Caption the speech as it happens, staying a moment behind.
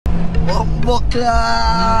Bumbo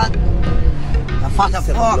clot. A fat of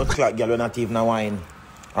fuck. Blood clot, girl, you're not even a wine.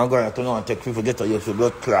 I'm going to know and take free for get to you for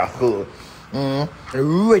blood clot.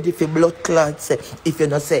 Ready for blood clot. Say, if you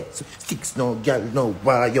not say, 6 no, girl, no,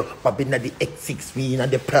 why you? Probably not the X6, me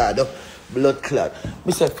and the Prado. Blood clot.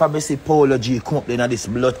 Me say, Fabrice Polo G come up in this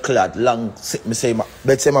blood clot. Long, me say,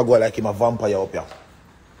 let's say I go like him a vampire up here.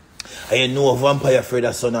 And you know a vampire afraid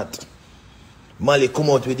of son not. Mali come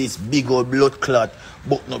out with this big old blood clot,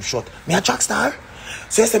 button up shot. Me a track star?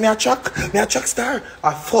 So you say me a track star?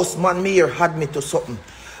 A first man me here had me to something.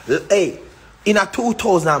 Hey, in a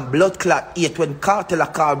 2000 blood clot 8 when Cartel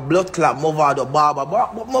called blood clot Movado Barber,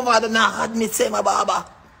 but Movado now had me say my barber.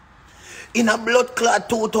 In a blood clot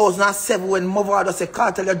 2007 when Movado say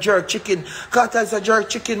Cartel a jerk chicken, Cartel is a jerk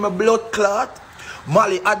chicken, my blood clot.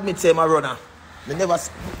 Mali admit say my runner. Me never,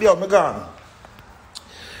 yo, me gone.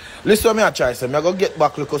 Listen me I try, say me I go get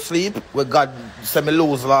back look sleep. Where God say me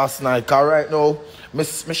lose last night. Cause right now, me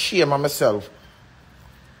shame on myself.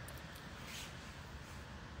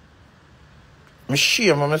 Me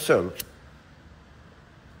shame on myself.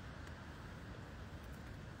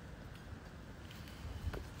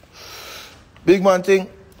 Big man thing.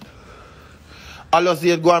 I just see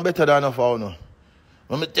it going better than enough for now.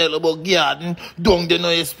 When me tell about garden, don't they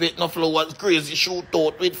know you spit no flowers, crazy shoot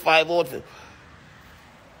out with 5 outfits.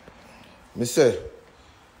 Me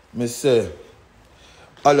say,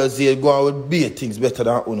 all of you go out with beer things better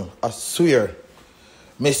than Uno. I swear.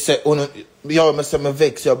 Me say, Uno, yo, me say, me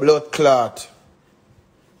vex your blood clot.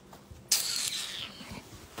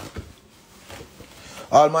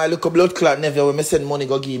 All my little blood clot never when me send money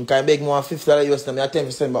go give him. Can I beg more $50 US now? Me I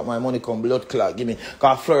 10% back my money come blood clot give me.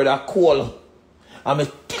 Cause Florida cold. And me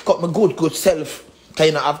take up my good self. Cause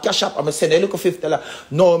you know have cash up and me send a little $50.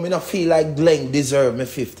 No, me not feel like Glenn deserve me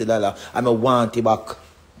 $50. And me want it back.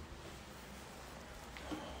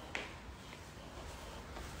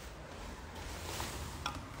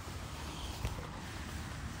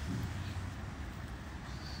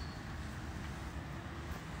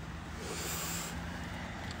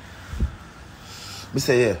 Me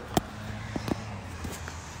say, yeah.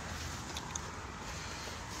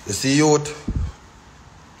 You see, youth.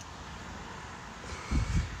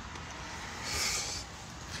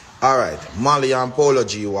 Alright, Mali and Polo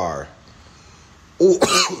G war.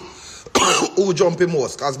 Who jumping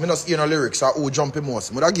most? Because I don't hear no lyrics, so who jumping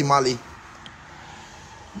most? I give Mali.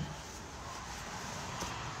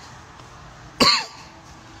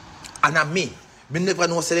 And me never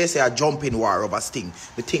know say they say a jumping war over Sting.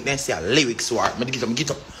 Me think they say a lyrics war. Me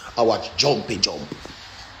get up. I watch jump.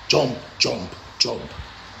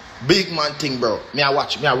 Big man thing, bro. Me I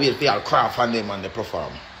wait for y'all craft and them and they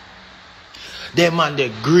perform. Them man they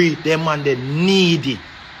greedy, them man they needy.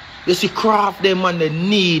 You see craft, them man they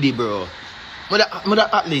needy, bro.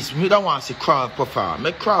 At least me don't want to see craft perform.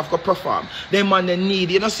 Make craft go perform. Them man they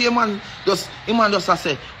needy. You know see a man just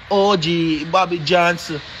say OG, Bobby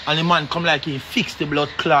Johnson, and the man come like he fix the blood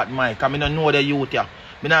clot mic. I mean I know the youth here.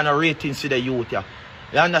 Me not no ratings to the youth here.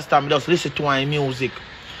 You understand? Me just listen to my music.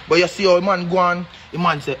 But you see how the man go on, the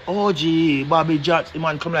man say, OG, Bobby Johnson, the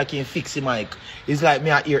man come like he fix the mic. It's like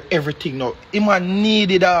me I hear everything now. The man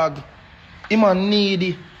needy, dog. The man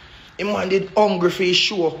needy. The man did hungry for his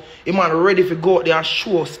show. The man ready to go out there and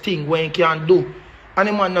show Sting when he can do. And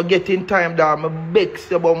the man not getting time, dog. Me begs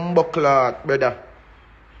you about buckler, brother.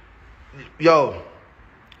 Yo,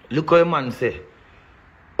 look how the man say.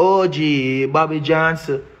 OG, Bobby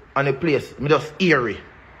Johnson, and the place. Me just eerie.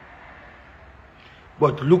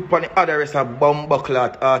 But look on the other rest of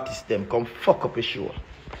bumbleclot artists them come fuck up a show.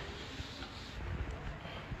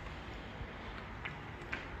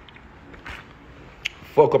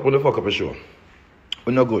 Fuck up a show.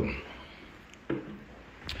 We're not good.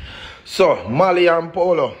 So, Mali and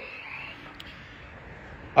Polo.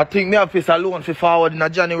 I think me have face alone for forward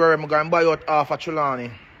in January. I'm going to buy out half a Trelawney.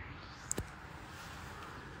 And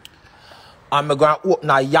I'm going to open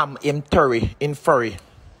a yam in Terry, in Furry.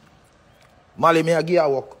 Mali me a give a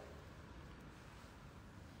work.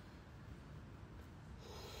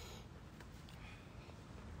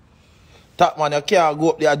 That man, you can't go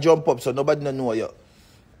up there and jump up so nobody don't know you.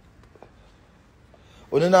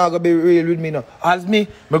 You're not going to be real with me now. As me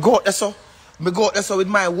go out there so. Me go out there so with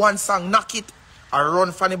my one song, Knock It. I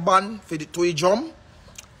run from the band for the to jump.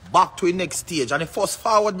 Back to the next stage. And the first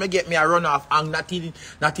forward me get me a run off and not in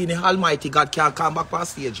the Almighty God can't come back on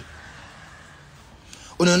stage.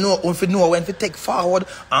 You know when to take forward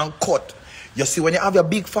and cut. You see, when you have your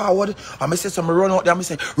big forward, I say some run out there, I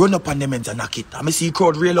say, run up on them and knock it. I see you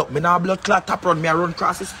crowd rail up. Me now blood clot tap run, me I run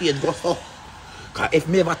across the stage, go so. Because if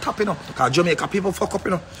me ever tap, because Jamaica people fuck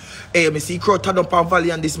up, Hey, me see crowd turn up on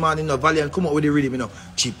Valiant this morning, no. Valiant come out with the rhythm, you know.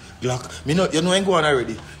 Cheap Glock. Me know, you know, ain't going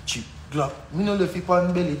already. Cheap Glock. Me know left it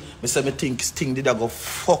on belly. Me say me think Sting did I go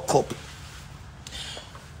fuck up.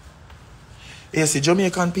 You see,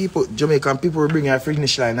 Jamaican people will bring you a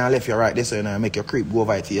finish line and left you right there so you know, make your creep go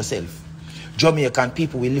over it to yourself. Jamaican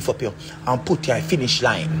people will lift up you and put you a finish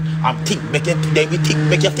line and think, make you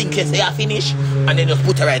think you say I finish and then just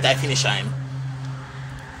put you right at finish line.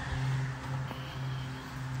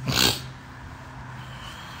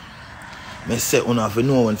 Me say una have to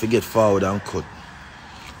know when to get forward and cut.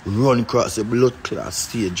 Run across the blood clot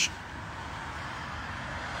stage.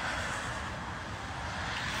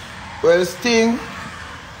 Well, Sting.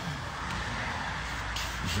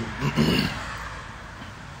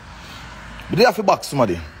 But they have to back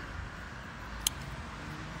somebody.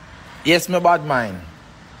 Yes, my bad mind.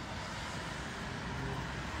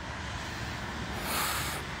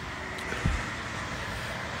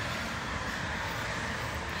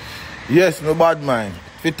 Yes, my bad mind.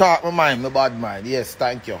 If you talk my mind, my bad mind. Yes,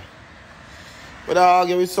 thank you. But I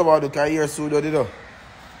argue with somebody who can hear pseudo, you know.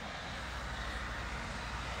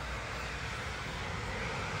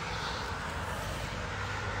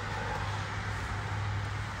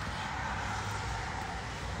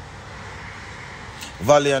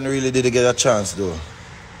 Valiant really did get a chance though.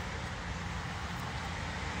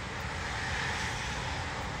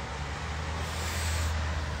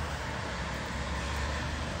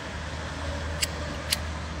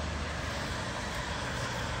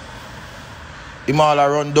 Him all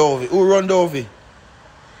run Dovey. Who run Dovey?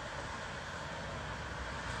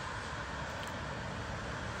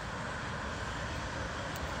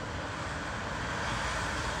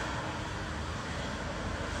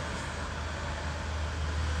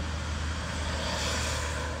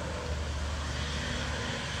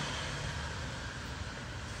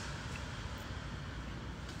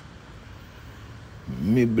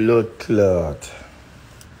 Me blood clot.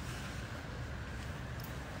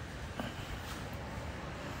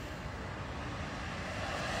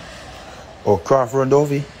 Oh, Craft run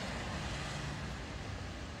Dovey?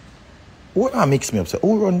 What that mix me up? So,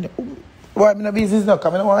 who run? Why I'm in a business now?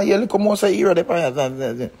 Come in, I want to hear look more say here.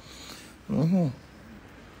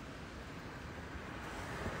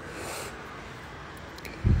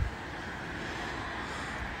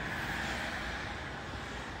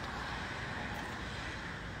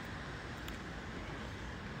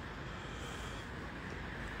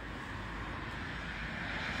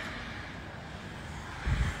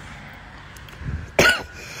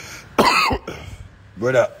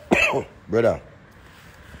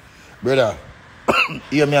 Brother,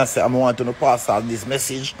 hear me and say, I want to pass out this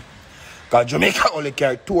message. Because Jamaica only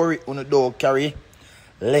carry Tory, on don't carry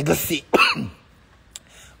legacy.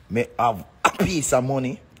 Me have a piece of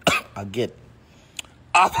money I get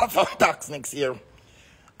half of tax next year.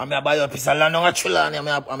 And I buy a piece of land on a chilla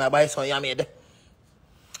and I buy some yamid.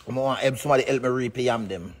 I want to help somebody help me reap yam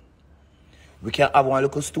them. We can have one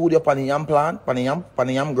little studio on the yam plant, on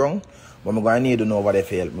the yam ground. But I'm going to need to know what they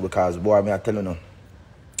feel because, boy, I tell you no.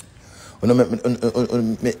 When I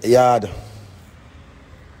make yard.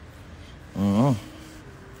 No,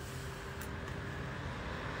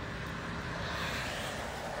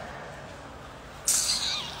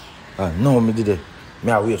 me did it.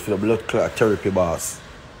 Me I wait for the blood clot therapy boss.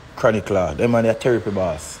 Chronic clot. Them man they are therapy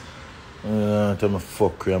boss. Tell me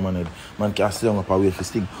fuck you, man. Man can't sit down up and wait for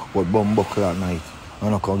Sting. But bomb buckle at night.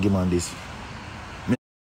 I'm not gonna give man this.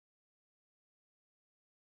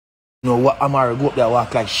 You know what, Amara go up there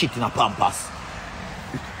walk like shit in a pampas.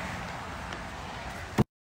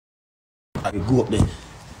 I go up there.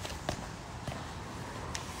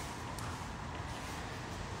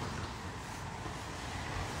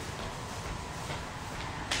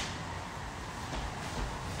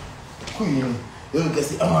 Queen, you can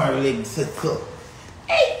see Amara leg set up.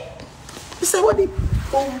 Hey! You say what the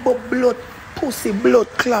bumbo blood, pussy blood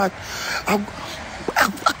clot. I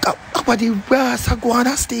the brass I go on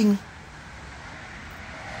that Sting.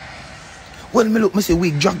 When me look, me see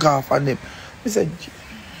wig jog off on them. Me say,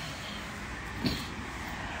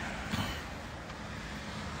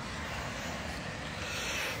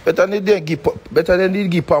 better than they give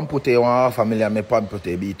Pampute 1.5 million, me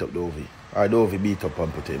Pampute beat up Dovey. Or Dovey beat up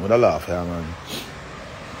Pampute. I laugh here, man.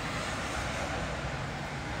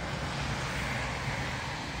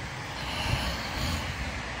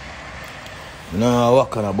 No,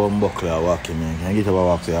 walk on a bum buckler walking, man. Can you get up a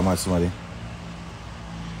walk to your man, somebody?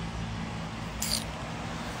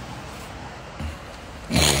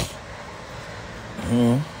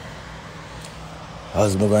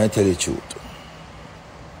 As I'm going to tell you the truth.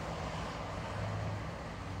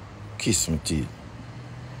 Kiss me teeth.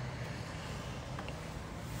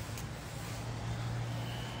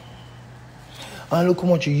 And look how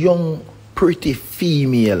much young, pretty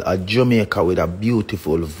female at Jamaica with a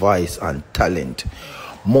beautiful voice and talent.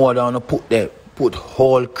 More than put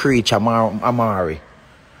whole creature Amari.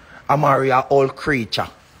 Amari a whole creature.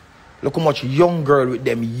 Look how much young girl with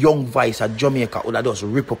them young voice at Jamaica would have just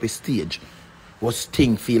rip up a stage. What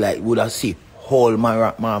Sting feel like would have see whole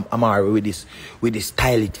Amari with this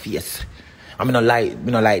styled face. I mean,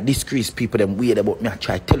 I like discreet people them weird about me. I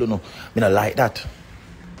try to tell you no, I don't like that.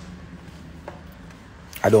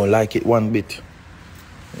 I don't like it one bit.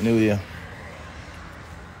 Anyway,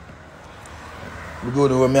 we go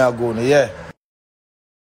to where me I go now, yeah.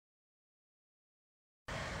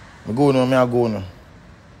 We go to where me I go now.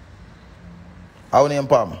 How name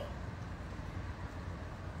Pam?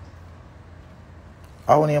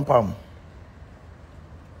 How name Pam?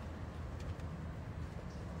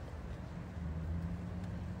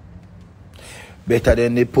 Better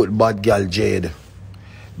than they put bad girl Jade.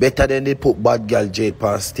 Better than they put bad girl Jade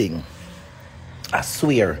past Sting. I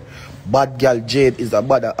swear. Bad girl Jade is a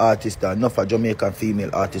better artist than enough a Jamaican female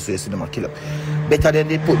artist who you see them a kill up. Better than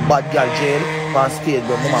they put bad girl Jade past stage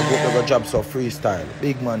but mama go to job so freestyle.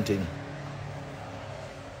 Big man thing.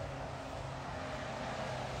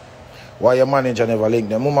 Why your manager never link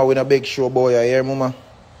them? Mama win a big show boy, you hear mama?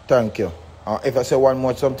 Thank you. If I say one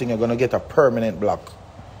more something, you're gonna get a permanent block.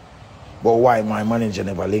 But why my manager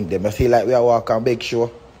never link them? I feel like we are walking on big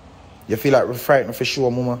show. You feel like we're frightened for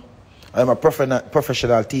sure, mama. I'm a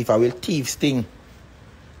professional thief. I will thief Sting.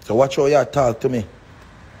 So watch how you talk to me.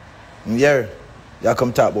 Yeah. You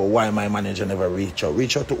come talk about why my manager never reach out.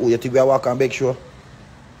 Reach out to who? You think we are walking on big show?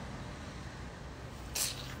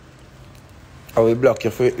 I will block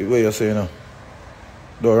you for what you say, you know.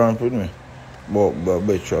 Don't run with me. But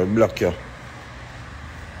bitch, I will block you.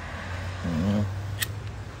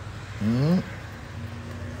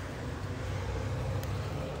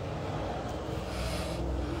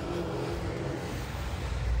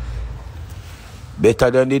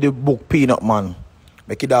 Better than the book Peanut Man.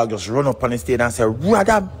 Make your dog just run up on the stage and say,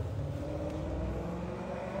 RADAM.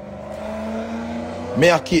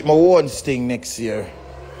 May I keep my own Sting next year?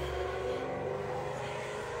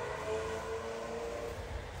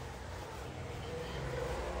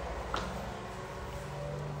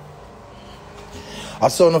 I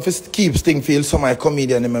saw enough to keep Sting feel some of my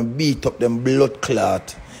comedian them beat up them blood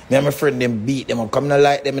clot. Me and my friend them beat them up. Come not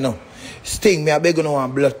like them, you know. Sting, me I beg you know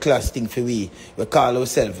one blood clot Sting for we. We call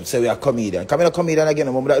ourselves, say we are comedian. Come in a comedian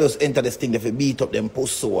again, but that just enter the Sting they beat up them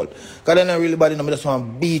post soul. Because they're not really bad, you know, I just want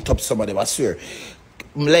to beat up some of them, I swear.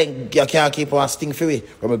 Like, you can't keep on Sting for we.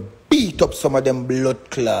 But I beat up some of them blood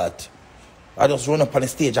clot. I just run up on the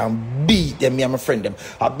stage and beat them, me and my friend them.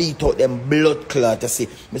 I beat out them blood clot, you see.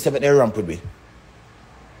 I say, they ramp with me.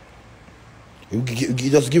 You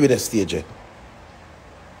just give it a stage, eh?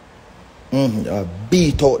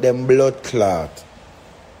 Beat out them blood clot.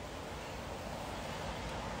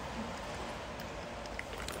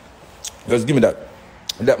 Just give me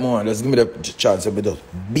that moment. Just give me the chance of me just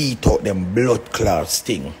beat out them blood clot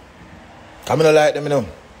Sting. I mean, I like them, you know.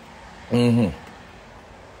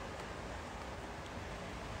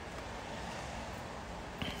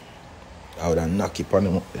 I would have knock it on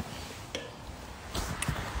them up there.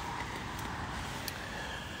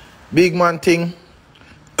 Big man thing.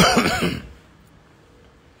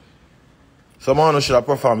 Someone should have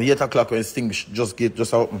performed 8 o'clock when Sting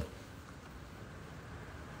just open.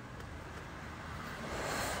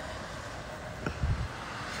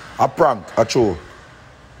 A prank, a show.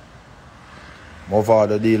 My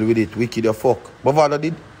father deal with it, wicked the fuck. My father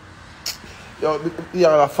did. Yo,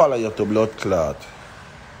 you're a follow you to blood clot.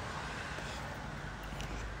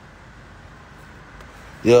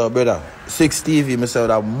 Yo, brother, 6 TV, myself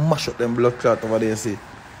that mash up them blood clot over there, see.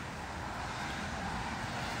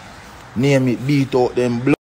 Name it, beat out them blood.